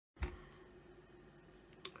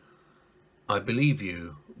I believe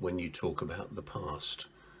you when you talk about the past,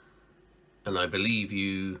 and I believe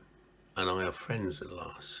you and I are friends at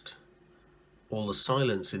last. All the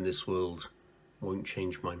silence in this world won't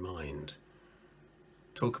change my mind.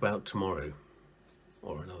 Talk about tomorrow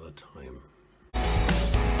or another time.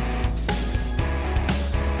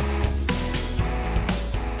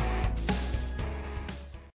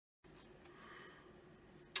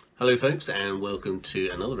 Hello folks, and welcome to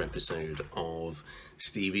another episode of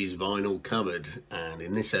Stevie's Vinyl Cupboard. And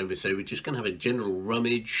in this episode we're just going to have a general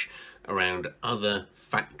rummage around other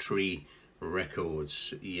factory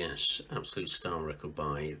records. Yes, absolute star record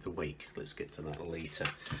by The Wake. Let's get to that later.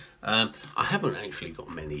 I haven't actually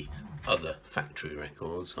got many other factory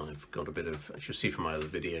records. I've got a bit of, as you'll see from my other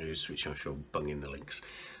videos, which I shall bung in the links.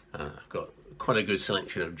 I've got quite a good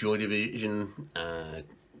selection of Joy Division,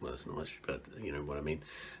 well, it's not much, but you know what I mean.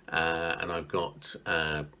 And I've got,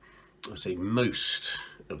 I say, most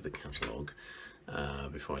of the catalogue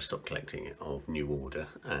before I stopped collecting it of New Order,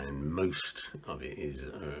 and most of it is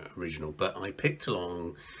original. But I picked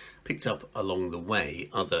up along the way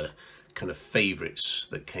other kind of favourites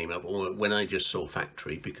that came up, or when I just saw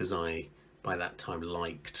factory, because I by that time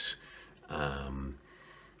liked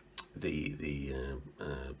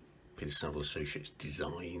Peter Saville Associates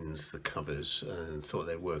designs, the covers, and thought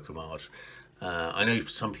they're work of art. I know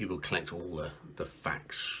some people collect all the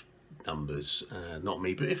fax numbers, not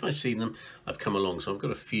me, but if I've seen them, I've come along. So I've got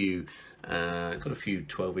a few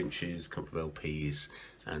 12 inches, a couple of LPs,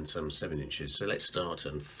 and some 7 inches. So let's start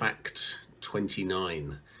on Fact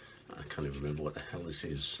 29. I can't even remember what the hell this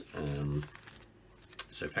is.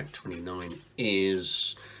 So Fact 29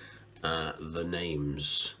 is The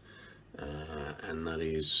Names. And that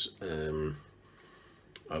is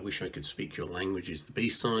I Wish I Could Speak Your Language is the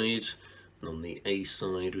B-side, and on the A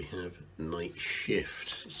side we have Night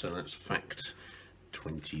Shift. So that's Fact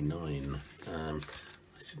 29. I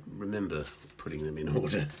remember putting them in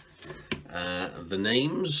order. The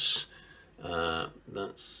Names,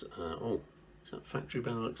 that's oh, is that Factory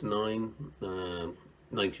Benelux 9,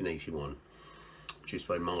 1981, produced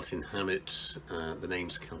by Martin Hannett. The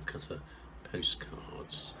Names, Calcutta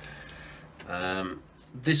Postcards.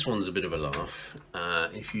 This one's a bit of a laugh.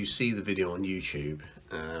 If you see the video on YouTube,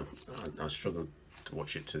 I struggled to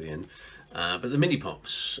watch it to the end, but the Mini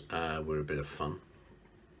Pops were a bit of fun.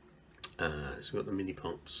 So we've got the Mini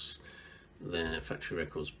Pops, their Factory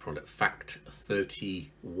Records product, Fact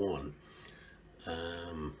 31.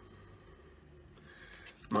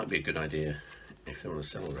 Might be a good idea if they want to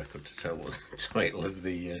sell a record to tell what the title of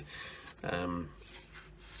the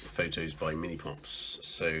photos by Mini Pops.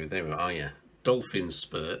 So there we are. Yeah, Dolphin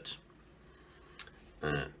Spurt,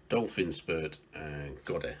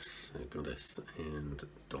 Goddess, Goddess and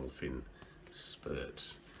Dolphin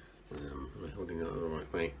Spurt. Am I holding that the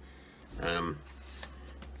right way?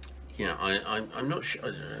 Yeah, I'm not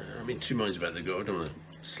sure. I'm in two minds about the girl. I don't want to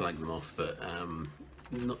slag them off, but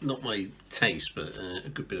not my taste, but a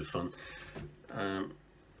good bit of fun.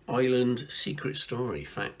 Island Secret Story,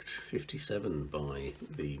 Fact 57 by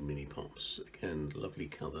the Mini Pops. Again, lovely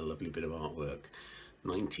colour, lovely bit of artwork.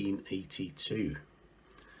 1982.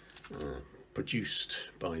 Produced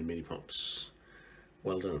by Mini Pops.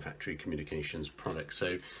 Well done, Factory Communications product.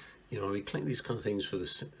 So, you know, I collect these kind of things for the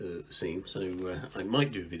scene. So I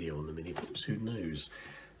might do a video on the Mini Pops. Who knows?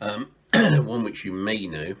 One which you may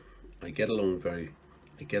know. I get along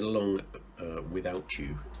without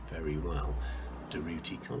you very well.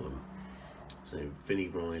 Durutti Column. So Vini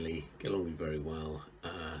Reilly, get along with very well.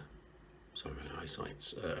 Sorry, my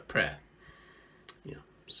eyesight's Prayer. Yeah,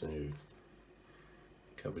 so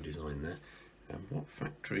cover design there. And what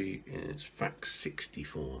factory is Fact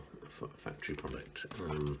 64? Factory product.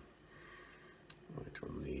 Right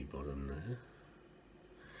on the bottom there.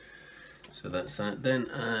 So that's that. Then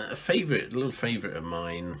a little favourite of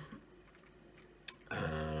mine.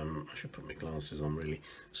 I should put my glasses on really.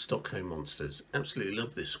 Stockholm Monsters. Absolutely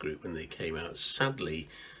loved this group when they came out. Sadly,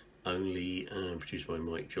 only produced by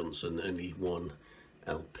Mike Johnson. Only one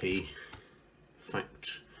LP.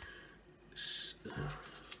 Fact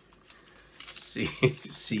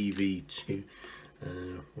CV2.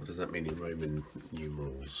 What does that mean in Roman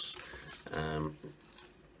numerals?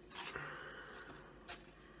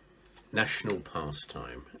 National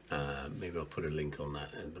Pastime. Maybe I'll put a link on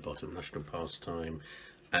that at the bottom. National Pastime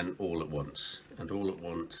and All at Once. And All at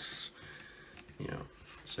Once, yeah.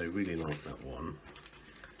 So really like that one.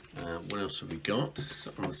 What else have we got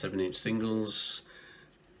on the 7-inch singles?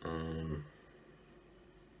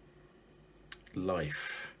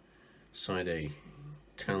 Life. Side A.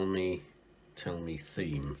 Tell Me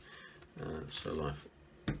theme. So Life.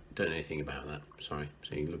 don't know anything about that, sorry.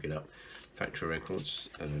 So you can look it up. Factory records.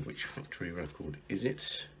 Which factory record is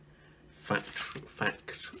it? Fact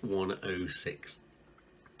 106.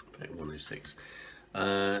 Fact 106.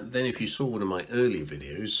 Then if you saw one of my earlier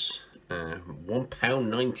videos,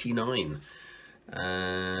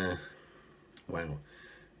 £1.99. Wow,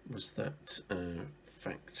 was that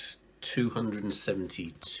fact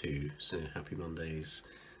 272? So happy Mondays,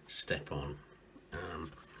 step on.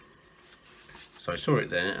 So I saw it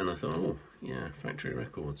there and I thought, oh yeah, factory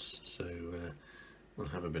records. So we'll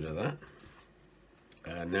have a bit of that.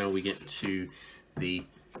 Now we get to the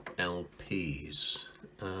LPs.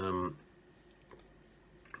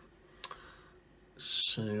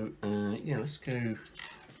 Yeah, let's go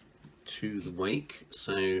to the Wake.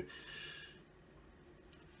 So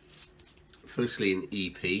firstly an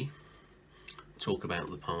EP, Talk About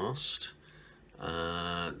the Past.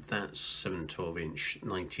 That's 7/12"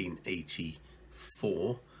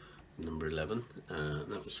 1984, number 11.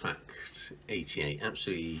 That was fact 88.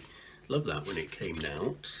 Absolutely love that when it came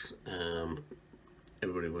out.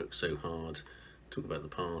 Everybody worked so hard. Talk About the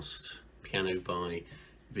Past. Piano by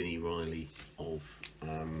Vini Reilly of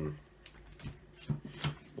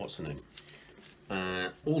what's the name?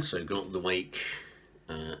 Also got the Wake,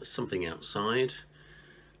 Something Outside.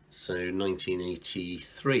 So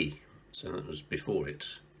 1983. So that was before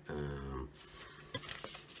it.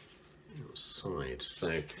 Outside.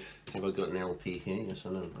 So have I got an LP here? Yes, I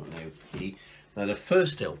know I've got an LP. Now the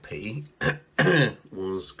first LP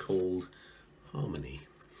was called Harmony,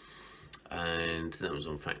 and that was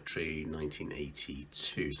on factory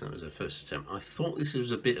 1982. So that was the first attempt. I thought this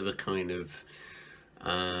was a bit of a kind of,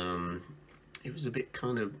 it was a bit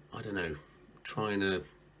kind of, I don't know, trying to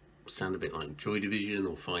sound a bit like Joy Division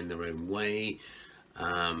or Find Their Own Way.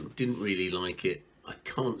 Didn't really like it. I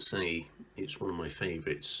can't say it's one of my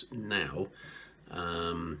favourites now.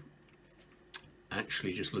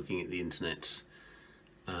 Actually, just looking at the internet,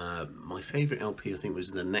 my favourite LP I think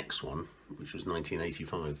was the next one, which was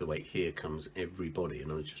 1985, The Wake, Here Comes Everybody, and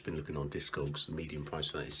I've just been looking on Discogs. The median price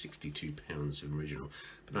for that is £62 original,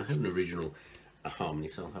 but I have an original Harmony,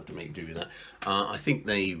 so I'll have to make do with that. I think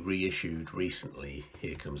they reissued recently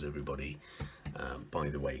Here Comes Everybody by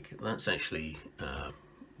The Wake. That's actually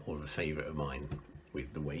more of a favourite of mine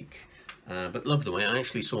with The Wake. But love The Wake. I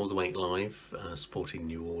actually saw The Wake live, supporting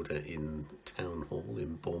New Order in Town Hall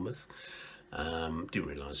in Bournemouth. Didn't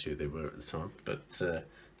realise who they were at the time, but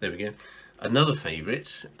there we go. Another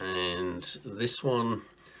favourite, and this one,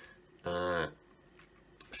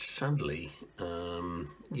 sadly,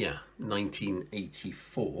 yeah,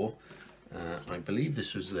 1984. I believe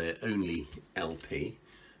this was their only LP,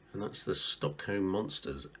 and that's the Stockholm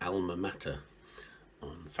Monsters, Alma Mater,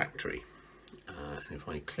 on factory. And if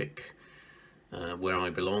I click Where I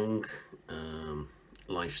Belong,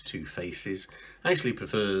 Life's Two Faces, I actually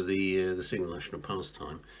prefer the single National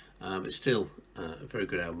Pastime, but still a very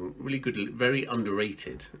good album, really good, very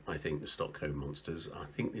underrated. I think the Stockholm Monsters. I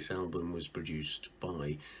think this album was produced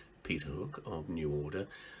by Peter Hook of New Order.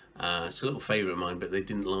 It's a little favourite of mine, but they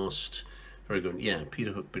didn't last very good. Yeah,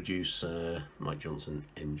 Peter Hook producer, Mike Johnson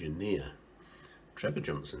engineer, Trevor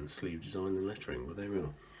Johnson sleeve design and lettering. Well, there we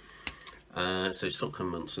are. So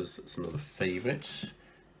Stockholm Monsters, that's another favourite.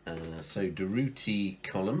 So Durutti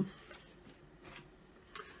Column.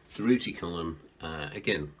 Durutti Column,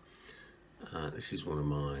 again, this is one of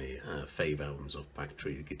my fave albums of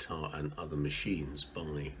Factory, The Guitar and Other Machines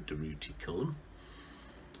by Durutti Column.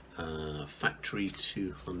 Factory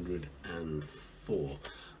 204.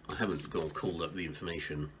 I haven't called up the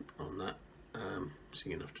information on that, so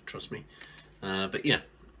you're gonna have to trust me. But yeah,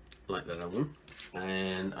 like that album.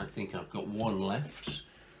 And I think I've got one left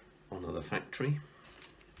on other Factory.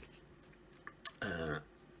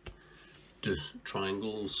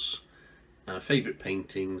 Triangles, Favourite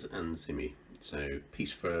Paintings, and Zimmy. So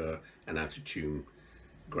Piece for an Out of Tune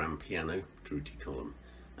Grand Piano, Durutti Column.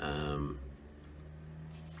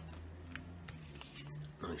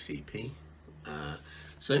 Nice EP.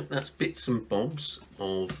 So that's bits and bobs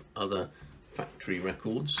of other Factory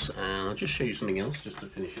records, and I'll just show you something else just to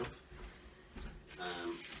finish off.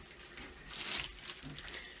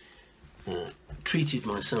 Treated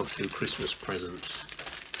myself to a Christmas present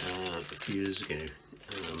a few years ago.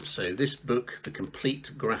 So this book, The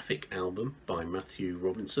Complete Graphic Album by Matthew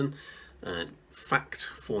Robinson, Fact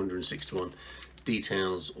 461,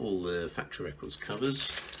 details all the Factory Records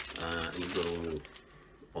covers, and you've got all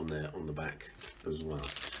on there on the back as well.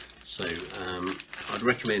 So I'd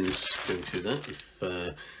recommend going through that. If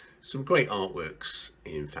some great artworks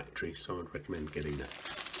in Factory, so I'd recommend getting that.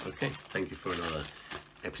 Okay, thank you for another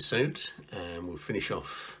episode, and we'll finish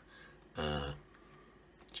off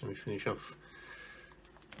Shall we finish off?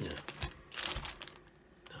 Yeah.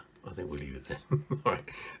 No, I think we'll leave it there. All right.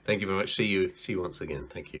 Thank you very much. See you once again.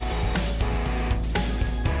 Thank you.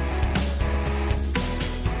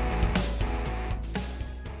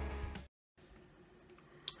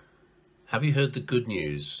 Have you heard the good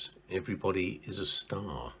news? Everybody is a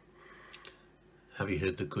star. Have you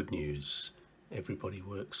heard the good news? Everybody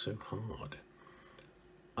works so hard.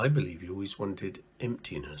 I believe you always wanted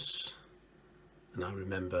emptiness, and I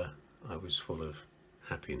remember I was full of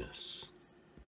happiness.